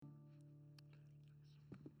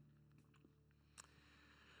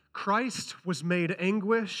Christ was made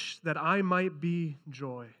anguish that I might be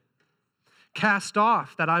joy, cast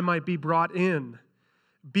off that I might be brought in,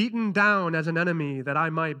 beaten down as an enemy that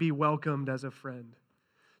I might be welcomed as a friend,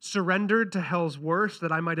 surrendered to hell's worst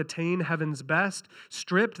that I might attain heaven's best,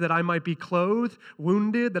 stripped that I might be clothed,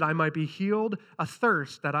 wounded that I might be healed,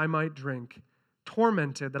 athirst that I might drink,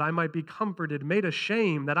 tormented that I might be comforted, made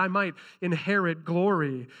ashamed that I might inherit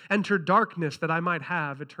glory, enter darkness that I might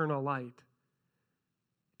have eternal light.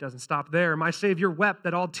 Doesn't stop there. My Savior wept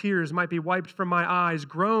that all tears might be wiped from my eyes,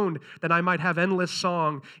 groaned that I might have endless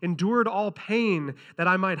song, endured all pain that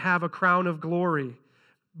I might have a crown of glory,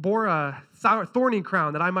 bore a thorny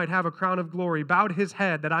crown that I might have a crown of glory, bowed his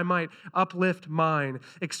head that I might uplift mine,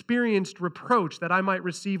 experienced reproach that I might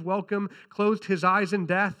receive welcome, closed his eyes in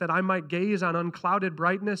death that I might gaze on unclouded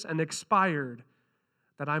brightness, and expired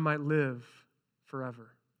that I might live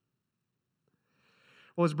forever.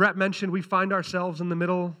 Well, as Brett mentioned, we find ourselves in the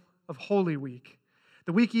middle of Holy Week,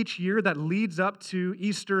 the week each year that leads up to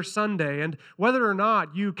Easter Sunday. And whether or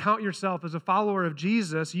not you count yourself as a follower of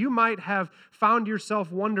Jesus, you might have found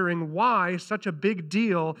yourself wondering why such a big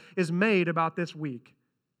deal is made about this week.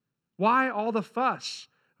 Why all the fuss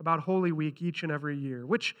about Holy Week each and every year?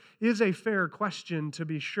 Which is a fair question, to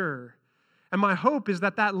be sure. And my hope is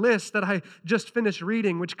that that list that I just finished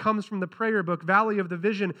reading, which comes from the prayer book, Valley of the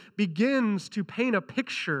Vision, begins to paint a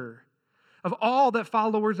picture of all that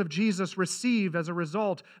followers of Jesus receive as a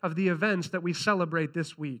result of the events that we celebrate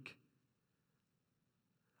this week.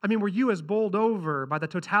 I mean, were you as bowled over by the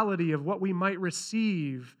totality of what we might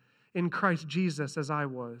receive in Christ Jesus as I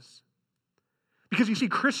was? Because you see,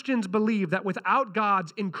 Christians believe that without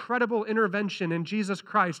God's incredible intervention in Jesus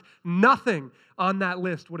Christ, nothing on that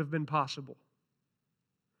list would have been possible.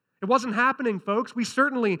 It wasn't happening, folks. We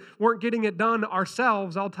certainly weren't getting it done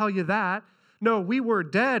ourselves, I'll tell you that. No, we were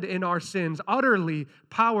dead in our sins, utterly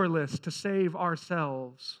powerless to save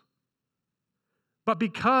ourselves. But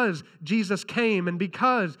because Jesus came, and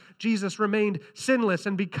because Jesus remained sinless,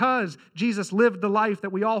 and because Jesus lived the life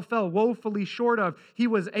that we all fell woefully short of, he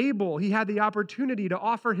had the opportunity to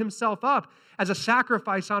offer himself up as a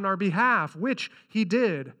sacrifice on our behalf, which he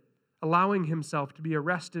did, allowing himself to be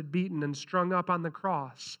arrested, beaten, and strung up on the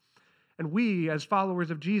cross. And we, as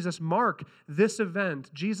followers of Jesus, mark this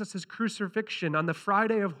event, Jesus' crucifixion, on the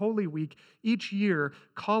Friday of Holy Week each year,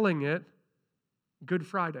 calling it Good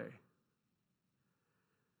Friday.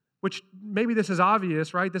 Which, maybe this is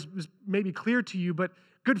obvious, right? This was maybe clear to you, but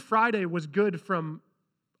Good Friday was good from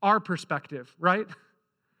our perspective, right?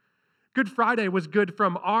 Good Friday was good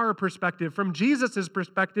from our perspective. From Jesus'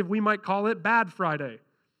 perspective, we might call it Bad Friday,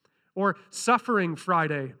 or Suffering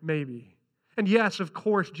Friday, maybe. And yes, of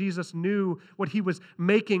course, Jesus knew what he was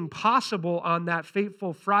making possible on that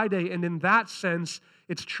fateful Friday, and in that sense,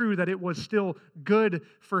 it's true that it was still good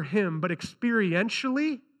for him, but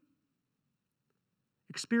experientially,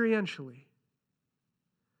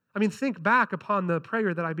 I mean, think back upon the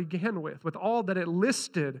prayer that I began with all that it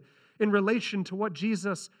listed in relation to what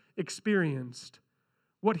Jesus experienced,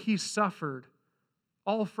 what he suffered,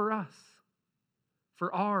 all for us,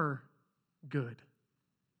 for our good.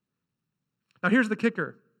 Now, here's the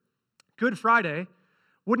kicker. Good Friday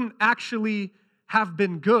wouldn't actually have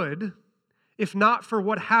been good if not for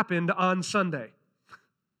what happened on Sunday.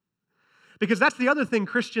 Because that's the other thing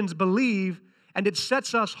Christians believe, and it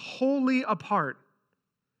sets us wholly apart.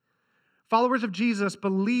 Followers of Jesus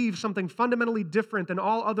believe something fundamentally different than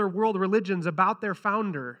all other world religions about their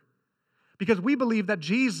founder. Because we believe that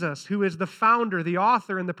Jesus, who is the founder, the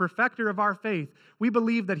author, and the perfecter of our faith, we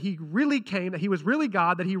believe that he really came, that he was really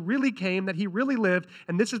God, that he really came, that he really lived,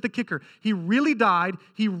 and this is the kicker. He really died,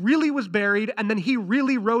 he really was buried, and then he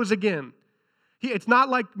really rose again. It's not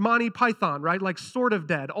like Monty Python, right? Like sort of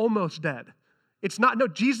dead, almost dead. It's not, no,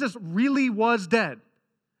 Jesus really was dead.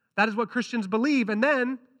 That is what Christians believe. And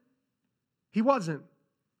then he wasn't.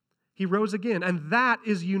 He rose again. And that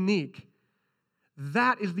is unique.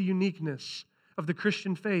 That is the uniqueness of the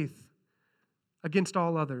Christian faith against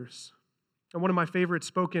all others. And one of my favorite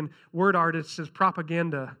spoken word artists is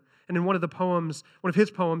Propaganda. And in one of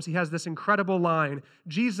his poems, he has this incredible line: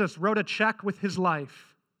 Jesus wrote a check with his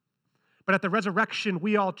life, but at the resurrection,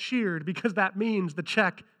 we all cheered because that means the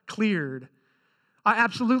check cleared. I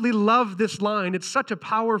absolutely love this line. It's such a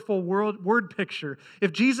powerful word picture.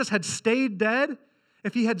 If Jesus had stayed dead,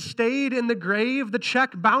 if he had stayed in the grave, the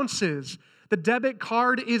check bounces. The debit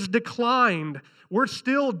card is declined. We're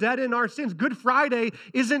still dead in our sins. Good Friday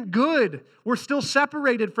isn't good. We're still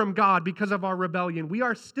separated from God because of our rebellion. We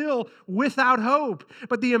are still without hope.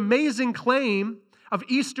 But the amazing claim of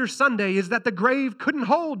Easter Sunday is that the grave couldn't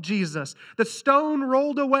hold Jesus. The stone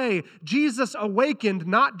rolled away. Jesus awakened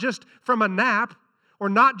not just from a nap or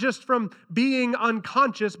not just from being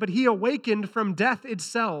unconscious, but he awakened from death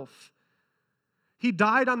itself. He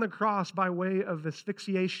died on the cross by way of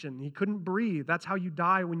asphyxiation. He couldn't breathe. That's how you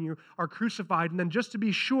die when you are crucified. And then just to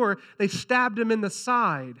be sure, they stabbed him in the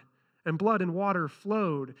side, and blood and water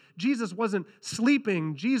flowed. Jesus wasn't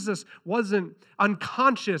sleeping. Jesus wasn't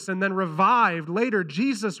unconscious and then revived. Later,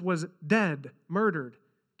 Jesus was dead, murdered,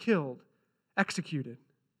 killed, executed.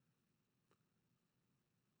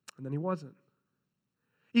 And then he wasn't.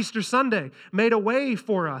 Easter Sunday made a way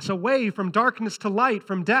for us, away from darkness to light,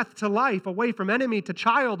 from death to life, away from enemy to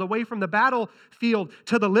child, away from the battlefield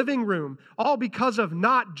to the living room, all because of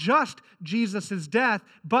not just Jesus' death,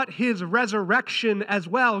 but his resurrection as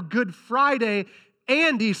well, Good Friday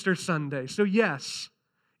and Easter Sunday. So yes,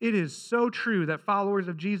 it is so true that followers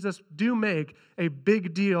of Jesus do make a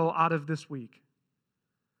big deal out of this week.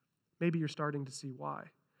 Maybe you're starting to see why.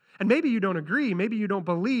 And maybe you don't agree, maybe you don't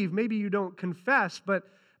believe, maybe you don't confess, but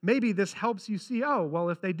maybe this helps you see, oh, well,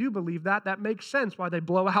 if they do believe that, that makes sense why they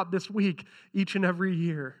blow out this week each and every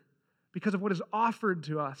year. Because of what is offered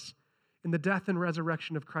to us in the death and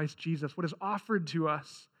resurrection of Christ Jesus, what is offered to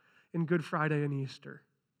us in Good Friday and Easter.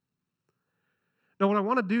 Now, what I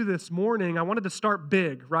want to do this morning, I wanted to start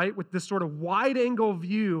big, right, with this sort of wide-angle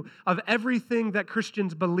view of everything that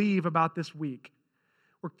Christians believe about this week.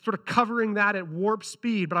 We're sort of covering that at warp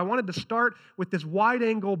speed, but I wanted to start with this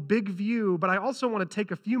wide-angle, big view, but I also want to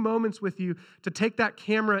take a few moments with you to take that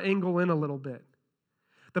camera angle in a little bit.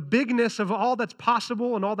 The bigness of all that's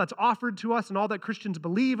possible and all that's offered to us and all that Christians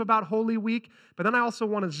believe about Holy Week, but then I also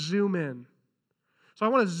want to zoom in. So I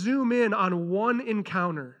want to zoom in on one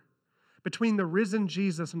encounter between the risen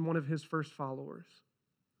Jesus and one of his first followers.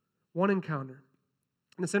 One encounter.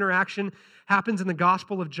 This interaction happens in the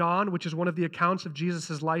Gospel of John, which is one of the accounts of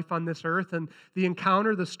Jesus' life on this earth. And the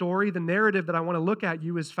encounter, the story, the narrative that I want to look at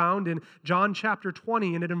you is found in John chapter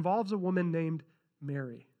 20, and it involves a woman named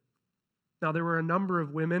Mary. Now, there were a number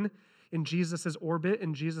of women in Jesus' orbit,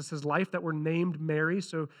 in Jesus' life, that were named Mary.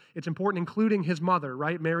 So it's important, including his mother,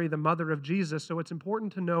 right? Mary, the mother of Jesus. So it's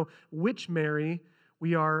important to know which Mary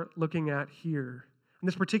we are looking at here. And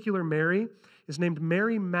this particular Mary is named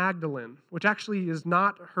Mary Magdalene, which actually is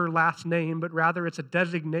not her last name, but rather it's a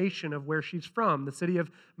designation of where she's from, the city of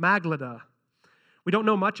Maglada. We don't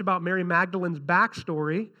know much about Mary Magdalene's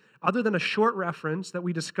backstory, other than a short reference that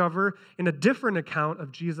we discover in a different account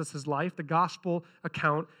of Jesus' life, the gospel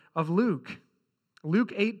account of Luke.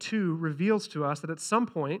 Luke 8:2 reveals to us that at some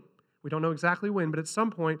point, we don't know exactly when, but at some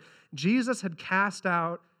point, Jesus had cast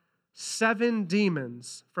out 7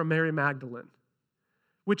 demons from Mary Magdalene,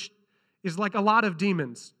 which is like a lot of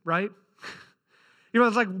demons, right?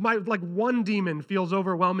 It's like one demon feels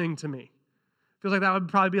overwhelming to me. Feels like that would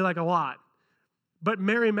probably be like a lot. But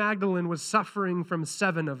Mary Magdalene was suffering from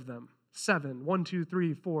 7 of them. 7. 1, 2,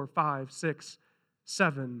 3, 4, 5, 6,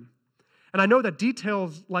 7. And I know that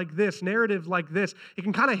details like this, narratives like this, it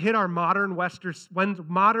can kind of hit our modern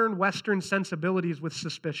Western sensibilities with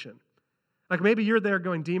suspicion. Like maybe you're there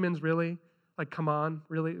going, demons, really? Like, come on,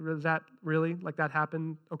 really? Is that really? Like that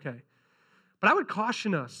happened? Okay. But I would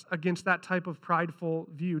caution us against that type of prideful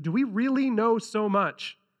view. Do we really know so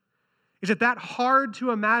much? Is it that hard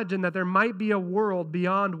to imagine that there might be a world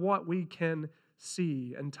beyond what we can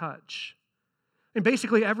see and touch? And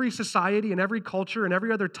basically every society and every culture and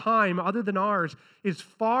every other time other than ours is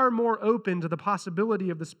far more open to the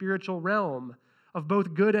possibility of the spiritual realm, of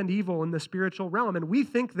both good and evil in the spiritual realm. And we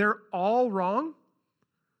think they're all wrong?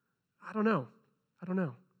 I don't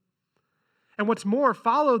know. And what's more,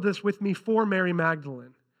 follow this with me for Mary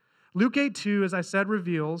Magdalene. Luke 8:2, as I said,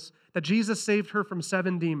 reveals that Jesus saved her from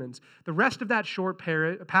 7 demons. The rest of that short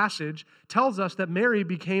passage tells us that Mary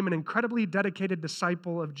became an incredibly dedicated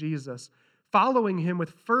disciple of Jesus, following him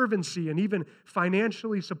with fervency and even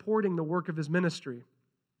financially supporting the work of his ministry.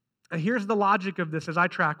 And here's the logic of this as I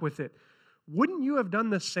track with it. Wouldn't you have done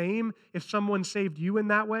the same if someone saved you in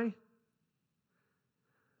that way?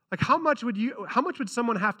 Like how much would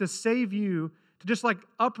someone have to save you to just like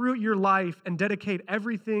uproot your life and dedicate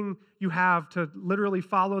everything you have to literally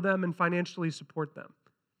follow them and financially support them?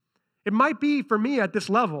 It might be for me at this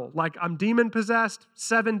level, like I'm demon possessed,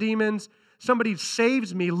 7 demons, somebody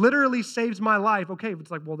saves me, literally saves my life. Okay,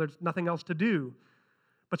 it's like, well, there's nothing else to do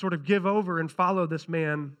but sort of give over and follow this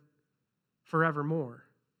man forevermore.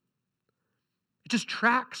 It just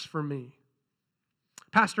tracks for me.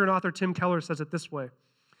 Pastor and author Tim Keller says it this way.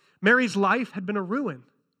 Mary's life had been a ruin.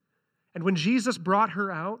 And when Jesus brought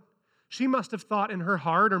her out, she must have thought in her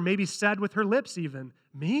heart, or maybe said with her lips even,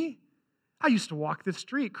 me? I used to walk this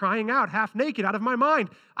street crying out, half naked, out of my mind.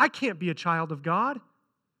 I can't be a child of God.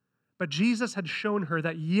 But Jesus had shown her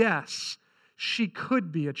that, yes, she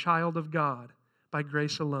could be a child of God by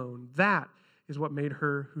grace alone. That is what made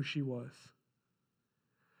her who she was.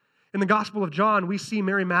 In the Gospel of John, we see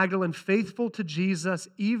Mary Magdalene faithful to Jesus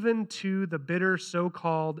even to the bitter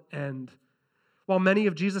so-called end. While many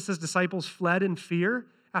of Jesus' disciples fled in fear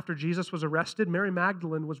after Jesus was arrested, Mary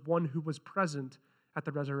Magdalene was one who was present at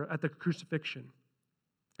the crucifixion.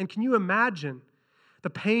 And can you imagine the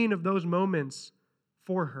pain of those moments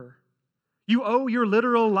for her? You owe your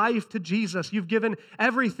literal life to Jesus. You've given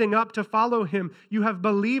everything up to follow him. You have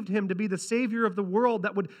believed him to be the Savior of the world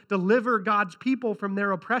that would deliver God's people from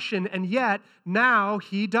their oppression, and yet now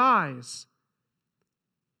he dies.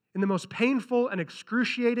 In the most painful and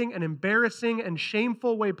excruciating and embarrassing and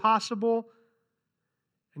shameful way possible,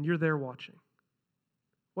 and you're there watching.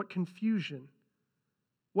 What confusion,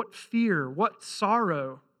 what fear, what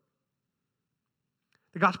sorrow.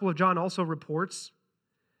 The Gospel of John also reports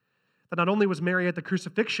that not only was Mary at the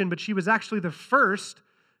crucifixion, but she was actually the first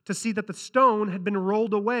to see that the stone had been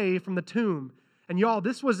rolled away from the tomb. And y'all,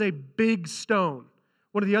 this was a big stone.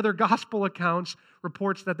 One of the other gospel accounts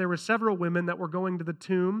reports that there were several women that were going to the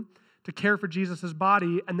tomb to care for Jesus'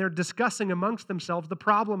 body, and they're discussing amongst themselves the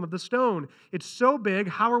problem of the stone. It's so big,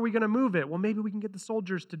 how are we going to move it? Well, maybe we can get the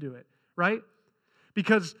soldiers to do it, right?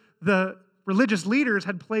 Because the religious leaders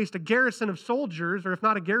had placed a garrison of soldiers, or if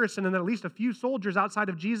not a garrison, then at least a few soldiers outside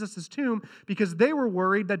of Jesus' tomb, because they were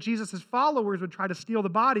worried that Jesus' followers would try to steal the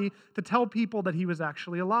body to tell people that he was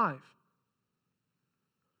actually alive.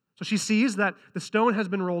 So she sees that the stone has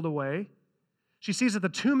been rolled away. She sees that the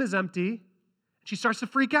tomb is empty. She starts to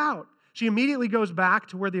freak out. She immediately goes back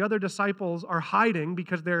to where the other disciples are hiding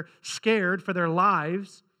because they're scared for their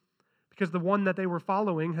lives, because the one that they were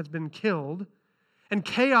following has been killed. And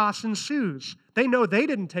chaos ensues. They know they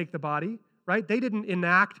didn't take the body, right? They didn't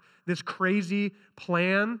enact this crazy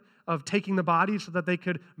plan of taking the body so that they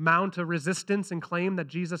could mount a resistance and claim that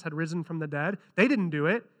Jesus had risen from the dead. They didn't do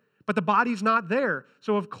it, but the body's not there.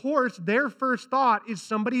 So of course, their first thought is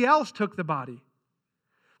somebody else took the body,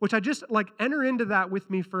 which I just enter into that with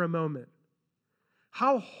me for a moment.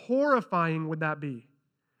 How horrifying would that be?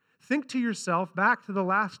 Think to yourself back to the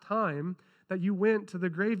last time that you went to the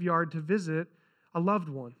graveyard to visit a loved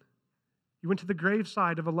one. You went to the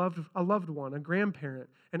graveside of a loved one, a grandparent,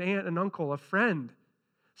 an aunt, an uncle, a friend,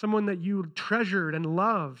 someone that you treasured and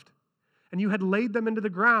loved, and you had laid them into the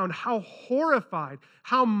ground. How horrified,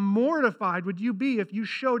 how mortified would you be if you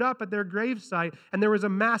showed up at their gravesite and there was a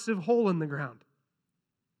massive hole in the ground?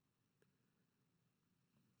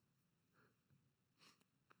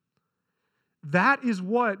 That is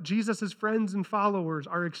what Jesus' friends and followers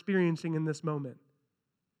are experiencing in this moment.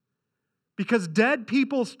 Because dead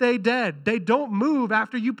people stay dead. They don't move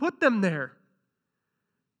after you put them there.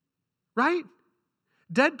 Right?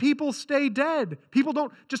 Dead people stay dead. People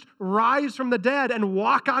don't just rise from the dead and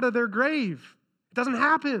walk out of their grave. It doesn't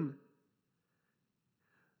happen.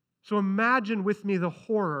 So imagine with me the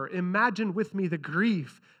horror. Imagine with me the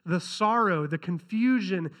grief, the sorrow, the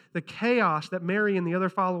confusion, the chaos that Mary and the other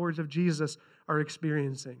followers of Jesus are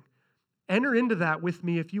experiencing. Enter into that with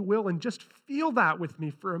me, if you will, and just feel that with me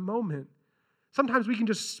for a moment. Sometimes we can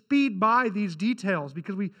just speed by these details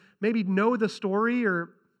because we maybe know the story,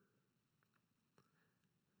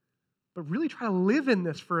 but really try to live in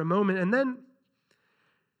this for a moment and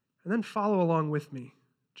then follow along with me.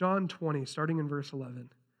 John 20, starting in verse 11.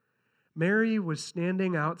 Mary was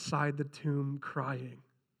standing outside the tomb crying.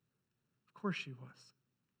 Of course she was.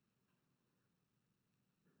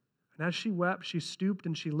 And as she wept, she stooped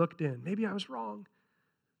and she looked in. Maybe I was wrong.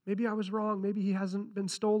 Maybe I was wrong. Maybe he hasn't been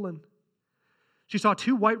stolen. She saw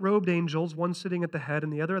two white-robed angels, one sitting at the head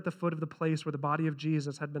and the other at the foot of the place where the body of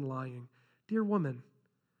Jesus had been lying. "Dear woman,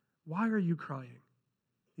 why are you crying?"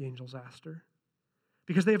 the angels asked her.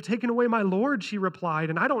 "Because they have taken away my Lord," she replied,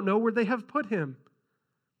 "and I don't know where they have put him."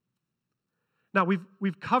 Now,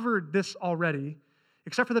 we've covered this already,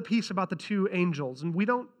 except for the piece about the two angels, and we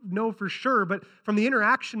don't know for sure, but from the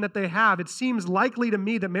interaction that they have, it seems likely to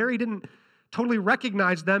me that Mary didn't totally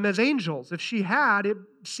recognize them as angels. If she had, it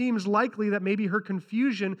seems likely that maybe her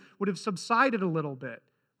confusion would have subsided a little bit,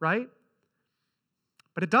 right?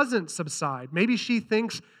 But it doesn't subside. Maybe she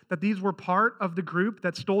thinks that these were part of the group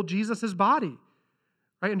that stole Jesus' body,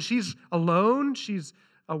 right? And she's alone, she's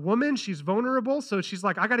a woman, she's vulnerable, so she's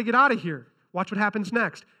like, I got to get out of here. Watch what happens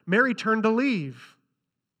next. Mary turned to leave.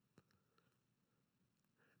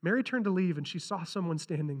 Mary turned to leave and she saw someone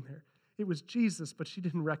standing there. It was Jesus, but she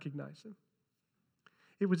didn't recognize him.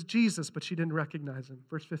 It was Jesus, but she didn't recognize him.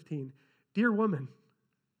 Verse 15, "Dear woman,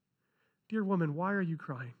 Dear woman, why are you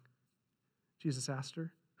crying? Jesus asked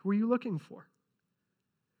her. Who are you looking for?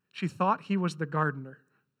 She thought he was the gardener.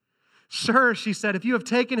 Sir, she said, if you have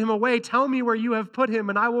taken him away, tell me where you have put him,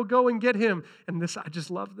 and I will go and get him. And I just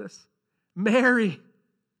love this. Mary,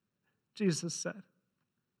 Jesus said.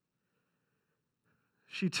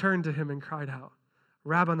 She turned to him and cried out,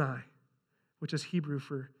 Rabboni, which is Hebrew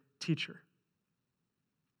for teacher.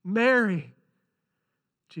 Mary,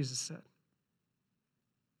 Jesus said.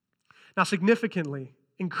 Now, significantly,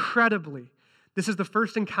 incredibly, this is the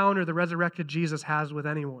first encounter the resurrected Jesus has with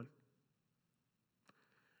anyone.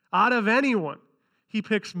 Out of anyone, he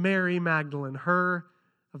picks Mary Magdalene, her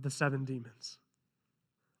of the 7 demons.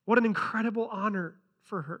 What an incredible honor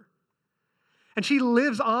for her. And she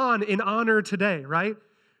lives on in honor today, right?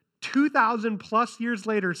 2,000 plus years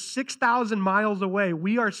later, 6,000 miles away,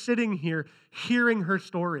 we are sitting here hearing her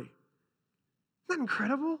story. Isn't that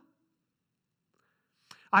incredible?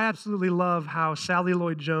 I absolutely love how Sally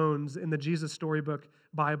Lloyd-Jones in the Jesus Storybook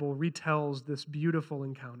Bible retells this beautiful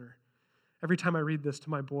encounter. Every time I read this to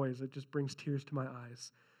my boys, it just brings tears to my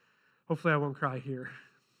eyes. Hopefully I won't cry here.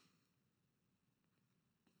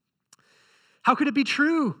 How could it be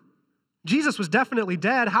true? Jesus was definitely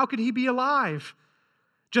dead. How could he be alive?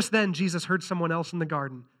 Just then, Jesus heard someone else in the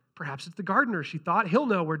garden. Perhaps it's the gardener, she thought. He'll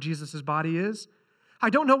know where Jesus' body is. I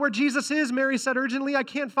don't know where Jesus is, Mary said urgently. I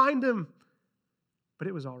can't find him. But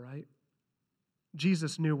it was all right.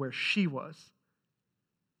 Jesus knew where she was,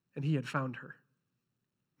 and he had found her.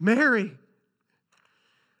 Mary!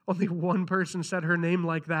 Only one person said her name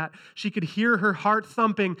like that. She could hear her heart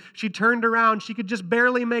thumping. She turned around. She could just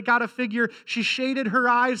barely make out a figure. She shaded her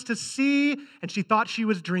eyes to see, and she thought she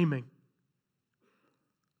was dreaming.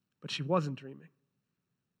 But she wasn't dreaming.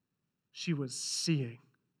 She was seeing.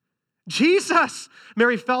 Jesus!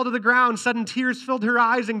 Mary fell to the ground. Sudden tears filled her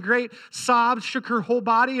eyes, and great sobs shook her whole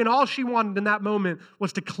body, and all she wanted in that moment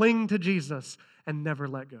was to cling to Jesus and never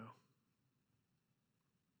let go.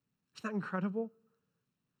 Isn't that incredible?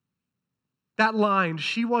 That line,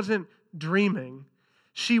 she wasn't dreaming,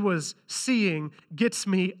 she was seeing, gets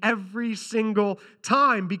me every single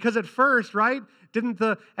time. Because at first, right, didn't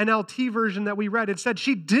the NLT version that we read, it said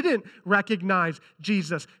she didn't recognize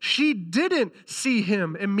Jesus. She didn't see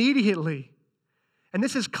him immediately. And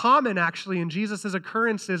this is common, actually, in Jesus'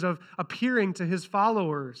 occurrences of appearing to his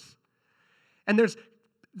followers. And there's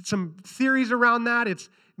some theories around that. It's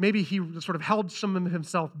maybe he sort of held some of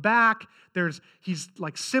himself back. He's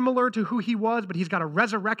like similar to who he was, but he's got a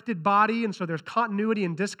resurrected body, and so there's continuity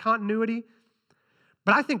and discontinuity.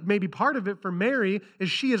 But I think maybe part of it for Mary is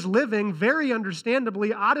she is living very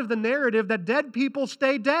understandably out of the narrative that dead people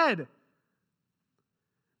stay dead.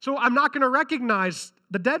 So I'm not going to recognize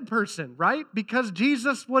the dead person, right? Because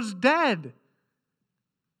Jesus was dead.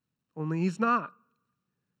 Only he's not.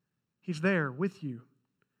 He's there with you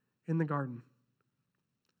in the garden.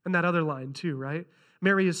 And that other line too, right?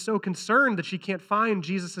 Mary is so concerned that she can't find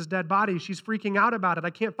Jesus' dead body. She's freaking out about it. I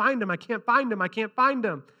can't find him. I can't find him. I can't find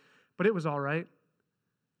him. But it was all right.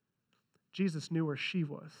 Jesus knew where she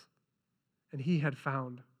was, and he had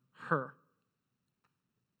found her.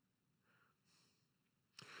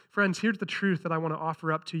 Friends, here's the truth that I want to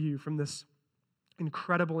offer up to you from this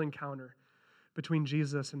incredible encounter between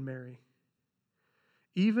Jesus and Mary.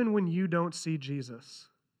 Even when you don't see Jesus,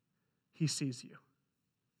 he sees you.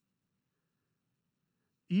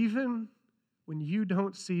 Even when you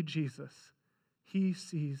don't see Jesus, he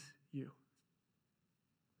sees you.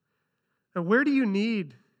 Now, where do you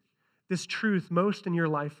need this truth most in your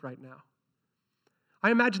life right now?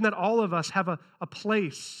 I imagine that all of us have a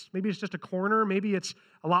place. Maybe it's just a corner. Maybe it's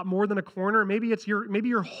a lot more than a corner. Maybe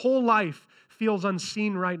your whole life feels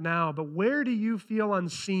unseen right now. But where do you feel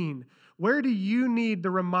unseen? Where do you need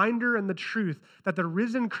the reminder and the truth that the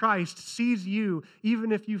risen Christ sees you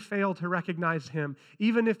even if you fail to recognize him,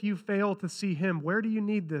 even if you fail to see him? Where do you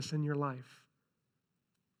need this in your life?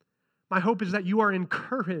 My hope is that you are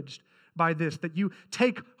encouraged by this, that you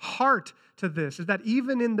take heart to this, is that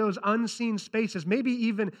even in those unseen spaces, maybe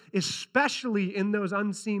even especially in those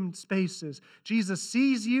unseen spaces, Jesus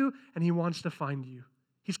sees you and he wants to find you.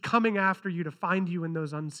 He's coming after you to find you in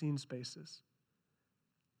those unseen spaces.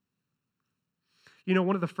 You know,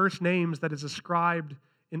 one of the first names that is ascribed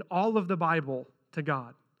in all of the Bible to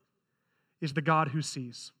God is the God who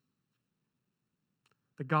sees.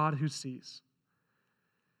 The God who sees.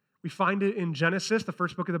 We find it in Genesis, the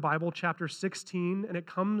first book of the Bible, chapter 16, and it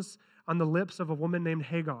comes on the lips of a woman named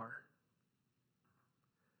Hagar.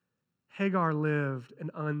 Hagar lived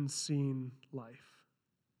an unseen life,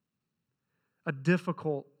 a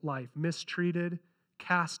difficult life, mistreated,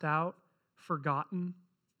 cast out, forgotten.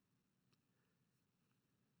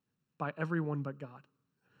 by everyone but God.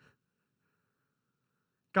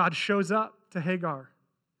 God shows up to Hagar.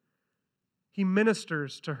 He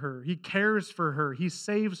ministers to her. He cares for her. He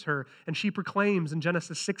saves her. And she proclaims in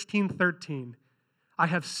Genesis 16:13, I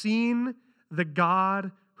have seen the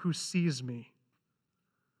God who sees me.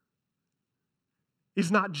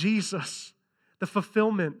 Is not Jesus the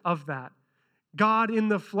fulfillment of that? God in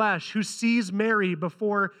the flesh who sees Mary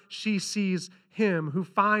before she sees him, who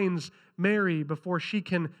finds Mary before she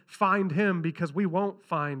can find him, because we won't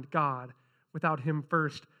find God without him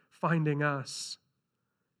first finding us.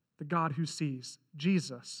 The God who sees,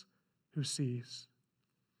 Jesus who sees.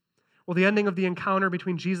 Well, the ending of the encounter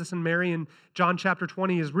between Jesus and Mary in John chapter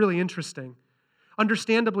 20 is really interesting.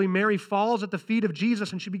 Understandably, Mary falls at the feet of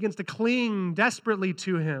Jesus and she begins to cling desperately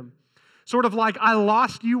to him. Sort of like, I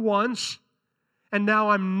lost you once, and now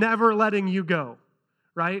I'm never letting you go,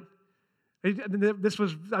 right?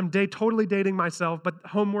 I'm totally dating myself, but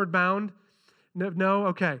Homeward Bound? No?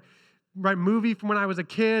 Okay. Right, movie from when I was a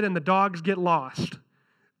kid, and the dogs get lost.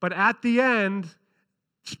 But at the end,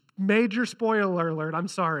 major spoiler alert, I'm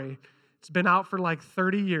sorry. It's been out for like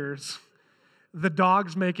 30 years. The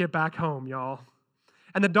dogs make it back home, y'all.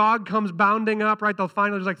 And the dog comes bounding up, right?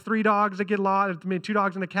 There's like 3 dogs that get lost, 2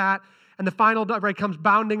 dogs and a cat. And the final dog, right, comes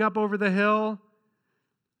bounding up over the hill.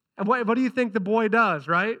 And what do you think the boy does,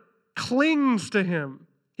 right? Clings to him.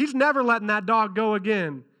 He's never letting that dog go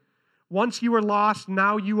again. Once you were lost,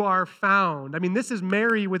 now you are found. I mean, this is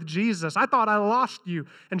Mary with Jesus. I thought I lost you.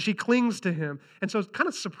 And she clings to him. And so kind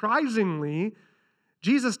of surprisingly,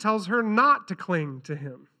 Jesus tells her not to cling to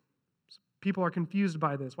him. People are confused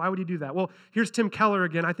by this. Why would he do that? Well, here's Tim Keller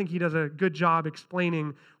again. I think he does a good job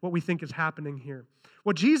explaining what we think is happening here.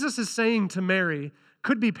 What Jesus is saying to Mary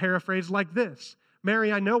could be paraphrased like this.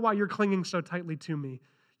 Mary, I know why you're clinging so tightly to me.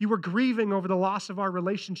 You were grieving over the loss of our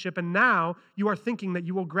relationship, and now you are thinking that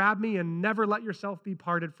you will grab me and never let yourself be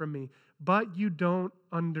parted from me. But you don't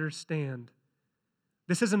understand.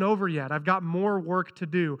 This isn't over yet. I've got more work to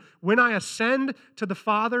do. When I ascend to the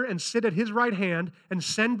Father and sit at his right hand and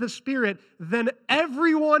send the Spirit, then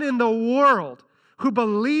everyone in the world who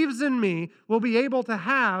believes in me will be able to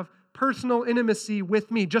have personal intimacy with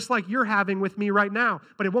me, just like you're having with me right now.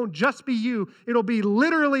 But it won't just be you. It'll be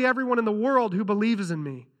literally everyone in the world who believes in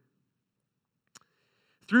me.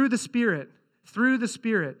 Through the Spirit,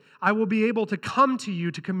 I will be able to come to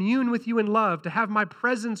you, to commune with you in love, to have my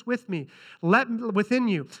presence with me, within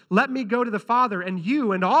you. Let me go to the Father, and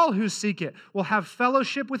you and all who seek it will have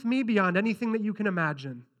fellowship with me beyond anything that you can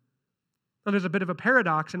imagine. Now, there's a bit of a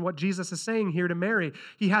paradox in what Jesus is saying here to Mary.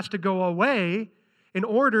 He has to go away in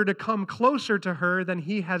order to come closer to her than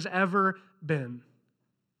he has ever been.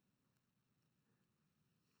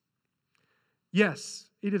 Yes,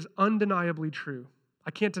 it is undeniably true. I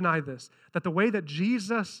can't deny this, that the way that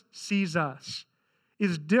Jesus sees us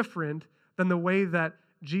is different than the way that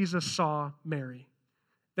Jesus saw Mary.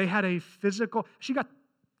 They had a physical, she got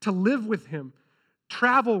to live with him,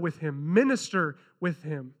 travel with him, minister with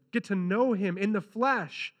him, get to know him in the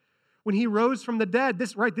flesh. When he rose from the dead,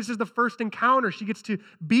 this is the first encounter. She gets to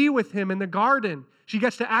be with him in the garden. She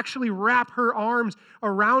gets to actually wrap her arms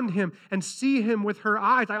around him and see him with her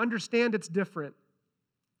eyes. I understand it's different.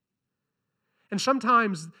 And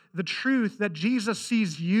sometimes the truth that Jesus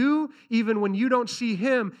sees you, even when you don't see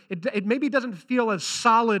him, it maybe doesn't feel as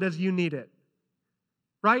solid as you need it.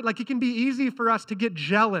 Right? Like it can be easy for us to get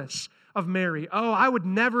jealous of Mary. Oh, I would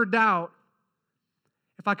never doubt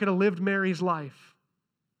if I could have lived Mary's life.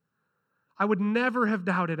 I would never have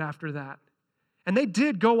doubted after that. And they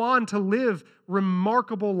did go on to live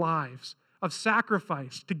remarkable lives of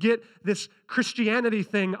sacrifice to get this Christianity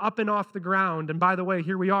thing up and off the ground. And by the way,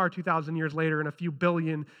 here we are 2,000 years later and a few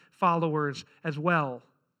billion followers as well.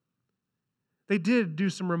 They did do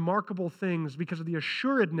some remarkable things because of the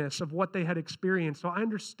assuredness of what they had experienced. So I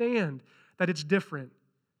understand that it's different.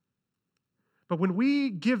 But when we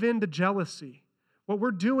give in to jealousy, what we're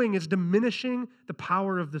doing is diminishing the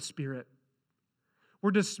power of the Spirit. We're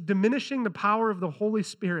just diminishing the power of the Holy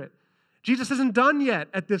Spirit. Jesus isn't done yet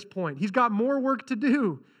at this point. He's got more work to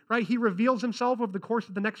do, right? He reveals himself over the course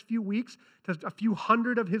of the next few weeks to a few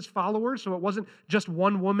hundred of his followers. So it wasn't just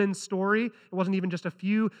one woman's story. It wasn't even just a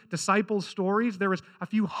few disciples' stories. There was a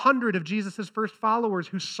few hundred of Jesus' first followers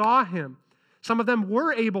who saw him. Some of them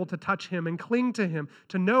were able to touch him and cling to him,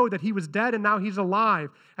 to know that he was dead and now he's alive.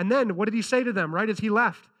 And then what did he say to them, right, as he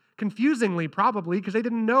left? Confusingly, probably, because they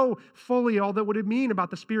didn't know fully all that would it mean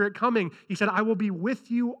about the Spirit coming. He said, I will be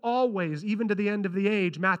with you always, even to the end of the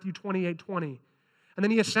age, Matthew 28:20. And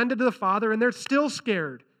then he ascended to the Father, and they're still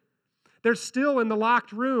scared. They're still in the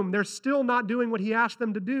locked room. They're still not doing what he asked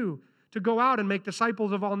them to do. to go out and make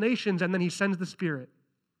disciples of all nations, and then he sends the Spirit.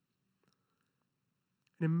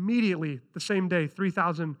 And immediately, the same day,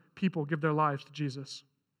 3,000 people give their lives to Jesus.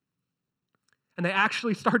 And they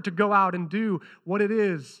actually start to go out and do what it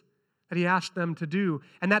is that he asked them to do.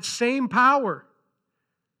 And that same power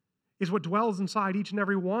is what dwells inside each and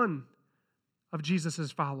every one of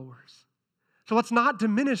Jesus' followers. So let's not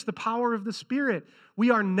diminish the power of the Spirit.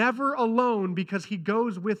 We are never alone because he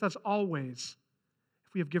goes with us always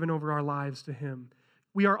if we have given over our lives to him.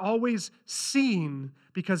 We are always seen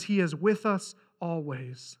because he is with us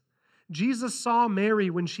always. Jesus saw Mary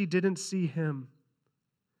when she didn't see him.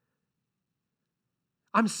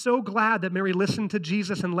 I'm so glad that Mary listened to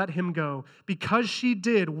Jesus and let him go. Because she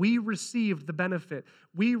did, we received the benefit.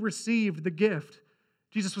 We received the gift.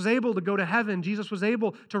 Jesus was able to go to heaven. Jesus was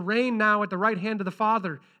able to reign now at the right hand of the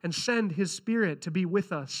Father and send his Spirit to be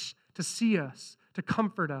with us, to see us, to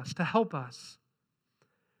comfort us, to help us.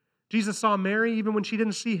 Jesus saw Mary even when she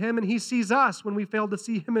didn't see him, and he sees us when we failed to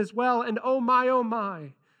see him as well. And oh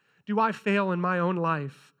my, do I fail in my own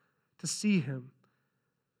life to see him.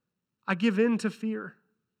 I give in to fear.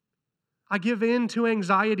 I give in to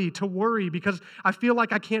anxiety, to worry, because I feel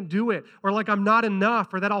like I can't do it, or like I'm not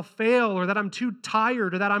enough, or that I'll fail, or that I'm too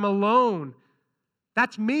tired, or that I'm alone.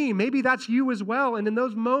 That's me. Maybe that's you as well. And in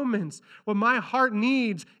those moments, what my heart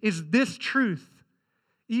needs is this truth.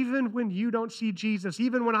 Even when you don't see Jesus,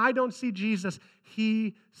 even when I don't see Jesus,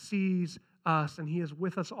 he sees us, and he is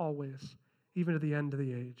with us always, even to the end of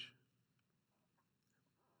the age.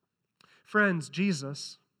 Friends,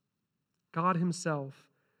 Jesus, God himself,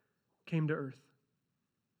 came to earth.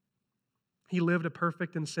 He lived a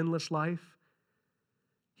perfect and sinless life.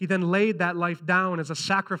 He then laid that life down as a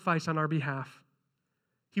sacrifice on our behalf.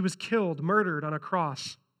 He was killed, murdered on a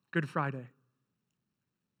cross, Good Friday.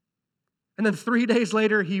 And then 3 days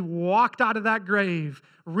later, he walked out of that grave,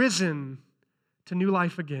 risen to new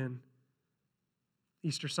life again,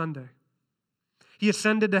 Easter Sunday. He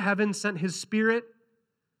ascended to heaven, sent his Spirit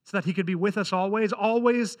so that he could be with us always,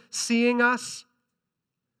 always seeing us,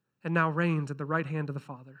 and now reigns at the right hand of the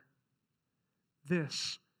Father.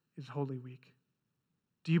 This is Holy Week.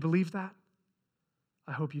 Do you believe that?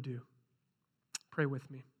 I hope you do. Pray with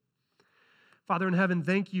me. Father in heaven,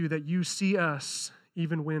 thank you that you see us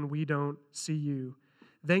even when we don't see you.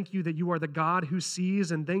 Thank you that you are the God who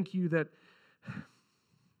sees, and thank you that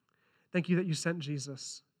you sent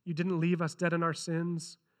Jesus. You didn't leave us dead in our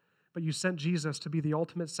sins, but you sent Jesus to be the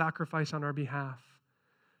ultimate sacrifice on our behalf,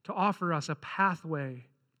 to offer us a pathway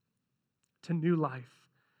to new life.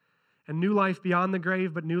 And new life beyond the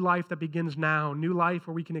grave, but new life that begins now. New life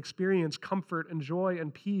where we can experience comfort and joy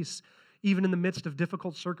and peace, even in the midst of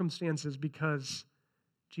difficult circumstances, because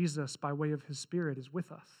Jesus, by way of his Spirit, is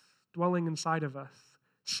with us, dwelling inside of us,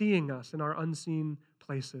 seeing us in our unseen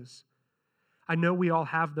places. I know we all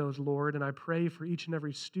have those, Lord, and I pray for each and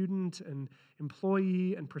every student and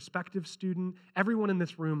employee and prospective student, everyone in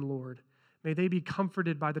this room, Lord. May they be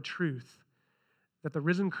comforted by the truth that the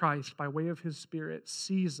risen Christ, by way of his Spirit,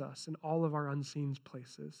 sees us in all of our unseen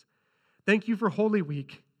places. Thank you for Holy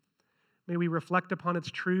Week. May we reflect upon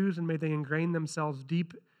its truths, and may they ingrain themselves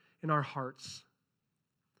deep in our hearts.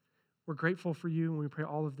 We're grateful for you, and we pray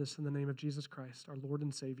all of this in the name of Jesus Christ, our Lord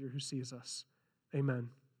and Savior, who sees us. Amen.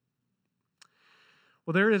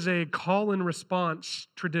 Well, there is a call and response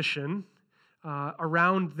tradition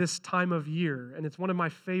around this time of year, and it's one of my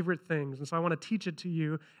favorite things, and so I want to teach it to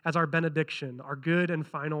you as our benediction, our good and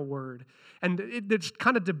final word. And it's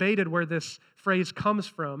kind of debated where this phrase comes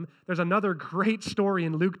from. There's another great story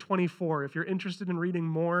in Luke 24. If you're interested in reading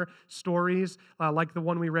more stories like the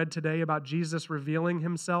one we read today about Jesus revealing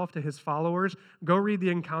himself to his followers, go read the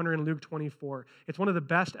encounter in Luke 24. It's one of the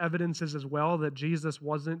best evidences as well that Jesus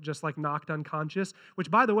wasn't just like knocked unconscious,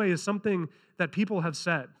 which, by the way, is something that people have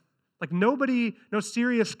said. Like no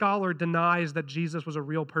serious scholar denies that Jesus was a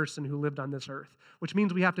real person who lived on this earth, which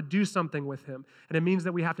means we have to do something with him. And it means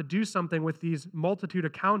that we have to do something with these multitude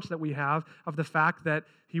accounts that we have of the fact that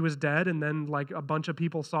he was dead and then like a bunch of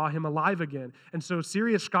people saw him alive again. And so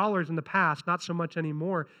serious scholars in the past, not so much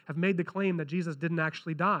anymore, have made the claim that Jesus didn't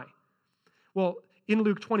actually die. Well, in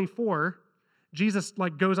Luke 24, Jesus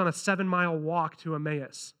like goes on a 7-mile walk to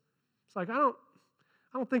Emmaus. It's like, I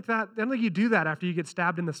don't think you do that after you get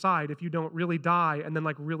stabbed in the side if you don't really die and then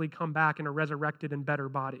like really come back in a resurrected and better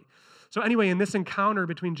body. So anyway, in this encounter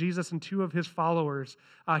between Jesus and two of his followers,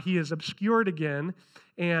 he is obscured again,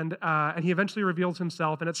 and he eventually reveals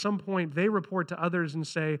himself. And at some point, they report to others and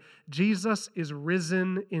say, Jesus is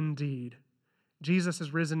risen indeed. Jesus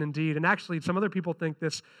is risen indeed. And actually, some other people think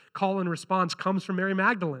this call and response comes from Mary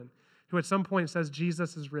Magdalene, who at some point says,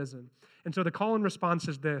 Jesus is risen. And so the call and response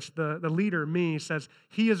is this. The leader, me, says,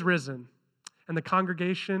 he is risen. And the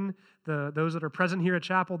congregation, those that are present here at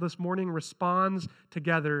chapel this morning, responds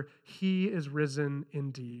together, he is risen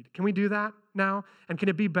indeed. Can we do that now? And can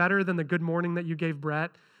it be better than the good morning that you gave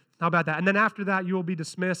Brett? How about that? And then after that, you will be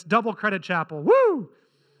dismissed. Double credit chapel. Woo!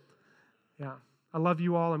 Yeah. I love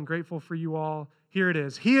you all. I'm grateful for you all. Here it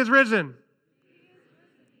is. He is risen.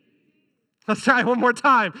 Let's try it one more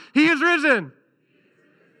time. He is risen.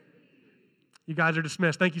 You guys are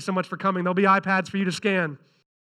dismissed. Thank you so much for coming. There'll be iPads for you to scan.